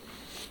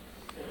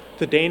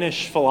The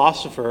Danish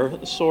philosopher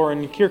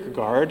Soren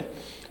Kierkegaard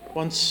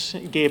once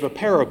gave a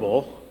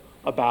parable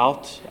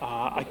about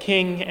a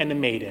king and a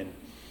maiden.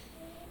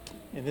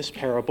 In this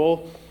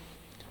parable,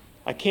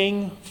 a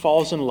king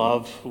falls in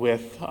love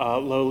with a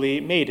lowly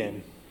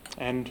maiden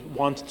and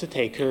wants to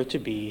take her to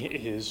be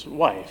his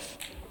wife.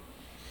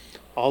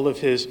 All of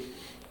his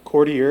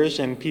courtiers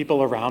and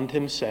people around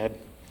him said,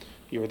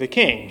 "You're the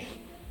king.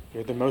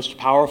 You're the most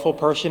powerful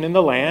person in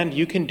the land.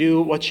 You can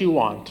do what you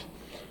want.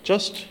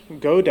 Just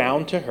go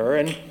down to her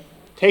and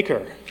take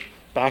her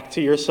back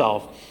to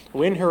yourself.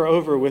 Win her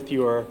over with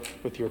your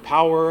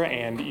power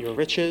and your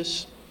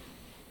riches."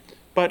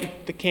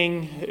 But the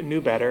king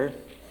knew better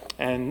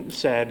and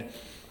said,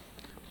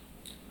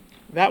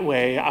 "That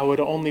way I would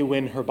only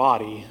win her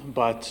body,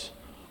 but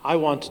I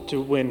want to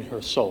win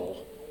her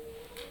soul."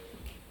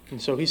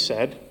 And so he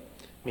said,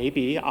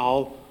 "Maybe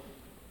I'll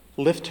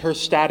lift her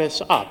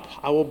status up.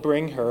 I will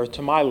bring her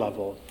to my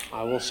level.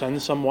 I will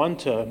send someone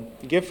to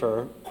give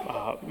her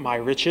my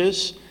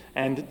riches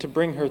and to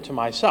bring her to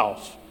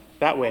myself.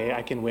 That way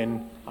I can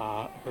win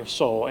her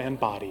soul and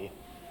body."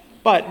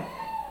 But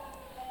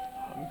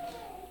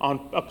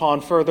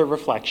upon further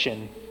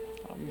reflection,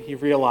 he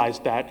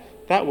realized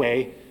that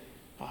way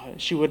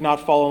she would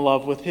not fall in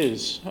love with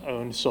his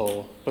own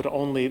soul, but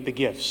only the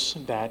gifts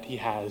that he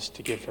has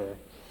to give her.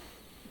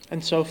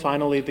 And so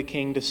finally the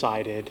king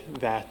decided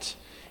that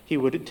he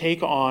would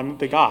take on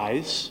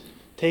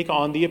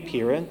the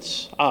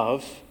appearance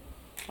of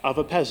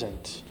a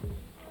peasant.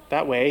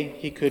 That way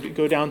he could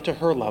go down to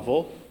her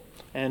level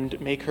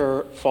and make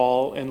her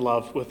fall in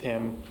love with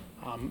him,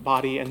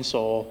 body and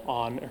soul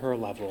on her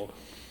level.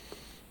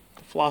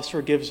 The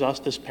philosopher gives us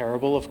this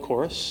parable, of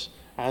course,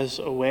 as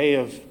a way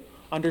of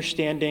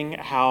understanding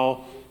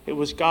how it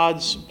was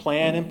God's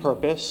plan and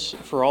purpose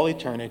for all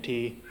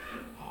eternity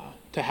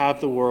to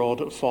have the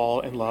world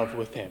fall in love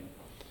with him.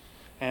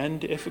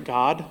 And if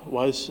God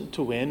was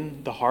to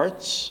win the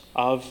hearts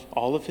of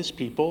all of his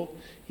people,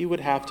 he would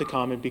have to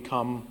come and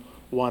become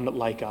one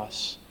like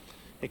us.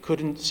 It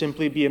couldn't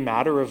simply be a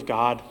matter of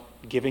God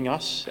giving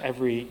us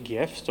every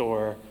gift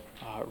or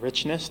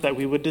richness that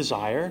we would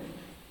desire,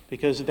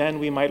 because then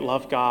we might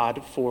love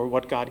God for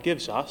what God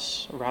gives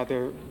us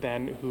rather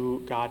than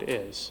who God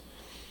is.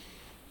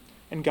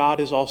 And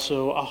God is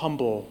also a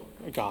humble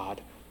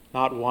God,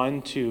 not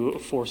one to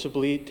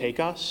forcibly take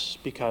us,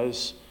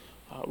 because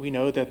we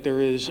know that there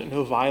is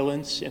no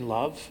violence in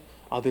love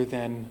other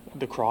than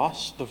the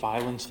cross, the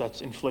violence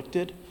that's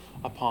inflicted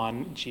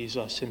upon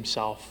Jesus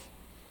himself.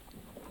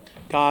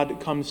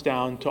 God comes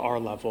down to our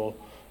level.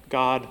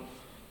 God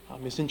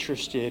is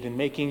interested in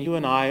making you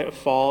and I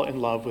fall in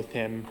love with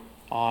him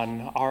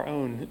on our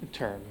own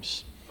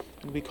terms.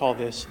 And we call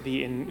this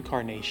the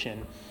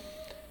incarnation.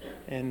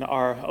 In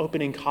our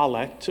opening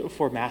collect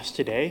for Mass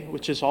today,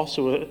 which is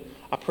also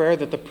a prayer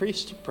that the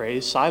priest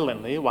prays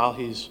silently while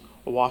he's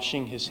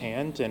washing his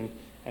hands and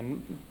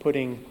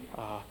putting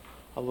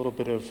a little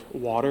bit of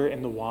water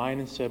in the wine,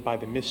 and said, "By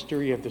the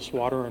mystery of this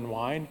water and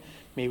wine,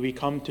 may we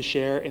come to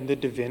share in the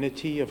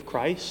divinity of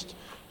Christ,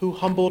 who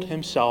humbled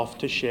himself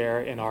to share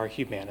in our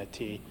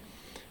humanity."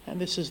 And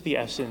this is the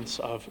essence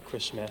of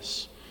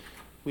Christmas.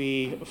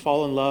 We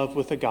fall in love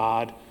with a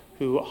God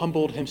who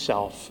humbled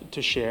himself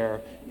to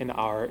share in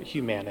our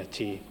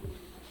humanity.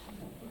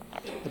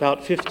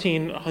 About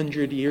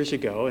 1,500 years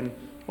ago, in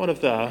one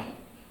of the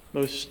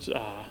most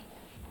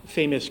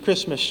famous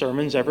Christmas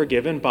sermons ever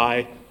given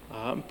by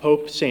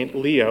Pope St.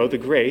 Leo the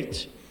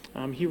Great,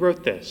 he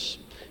wrote this.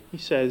 He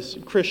says,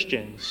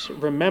 "Christians,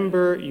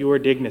 remember your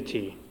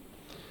dignity.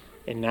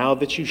 And now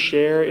that you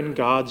share in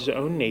God's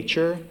own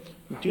nature,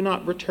 do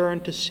not return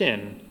to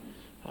sin,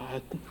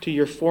 to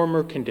your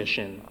former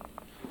condition.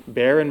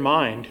 Bear in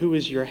mind who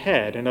is your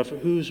head and of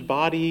whose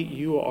body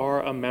you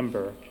are a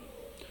member.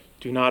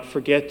 Do not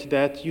forget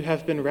that you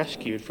have been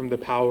rescued from the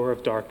power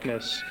of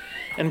darkness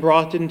and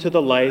brought into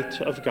the light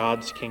of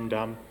God's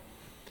kingdom."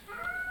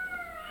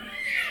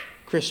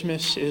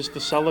 Christmas is the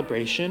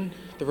celebration,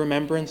 the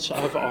remembrance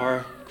of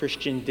our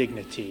Christian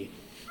dignity.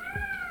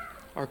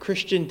 Our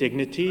Christian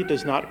dignity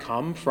does not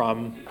come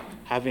from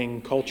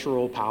having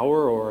cultural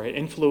power or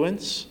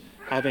influence,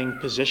 having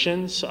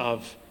positions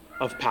of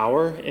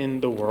power in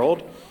the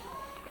world.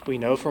 We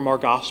know from our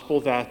gospel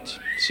that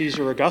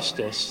Caesar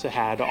Augustus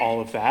had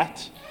all of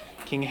that.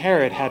 King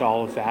Herod had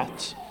all of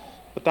that.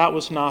 But that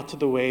was not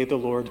the way the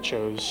Lord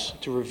chose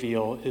to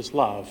reveal his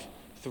love,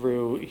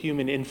 through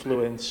human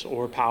influence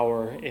or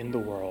power in the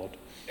world.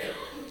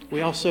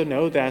 We also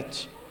know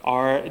that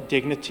our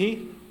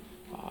dignity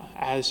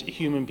as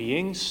human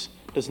beings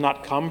does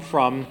not come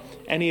from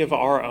any of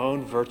our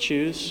own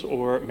virtues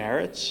or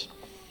merits.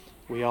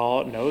 We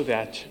all know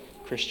that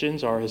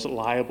Christians are as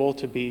liable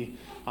to be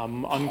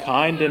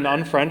unkind and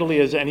unfriendly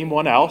as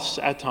anyone else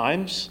at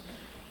times,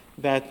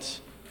 that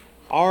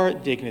our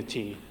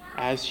dignity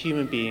as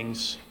human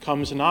beings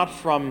comes not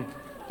from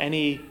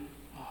any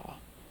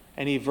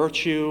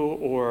virtue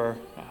or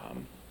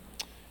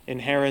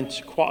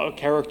inherent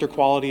character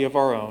quality of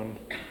our own.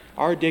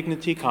 Our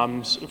dignity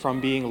comes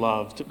from being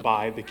loved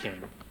by the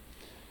King.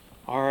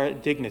 Our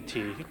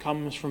dignity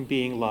comes from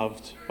being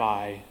loved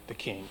by the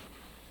King.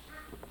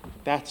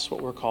 That's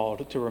what we're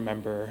called to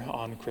remember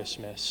on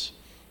Christmas,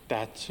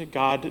 that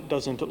God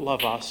doesn't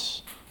love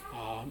us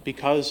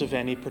because of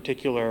any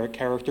particular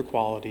character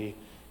quality,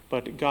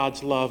 but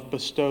God's love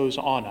bestows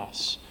on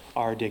us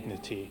our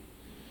dignity.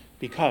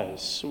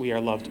 Because we are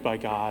loved by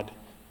God,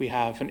 we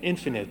have an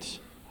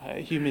infinite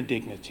human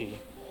dignity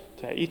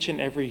to each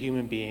and every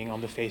human being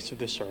on the face of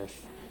this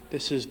earth.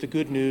 This is the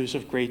good news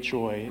of great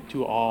joy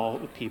to all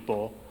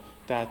people,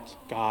 that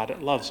God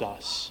loves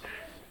us.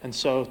 And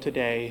so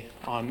today,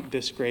 on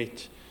this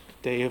great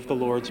day of the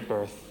Lord's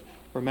birth,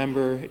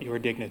 remember your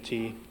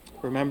dignity.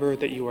 Remember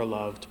that you are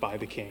loved by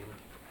the King.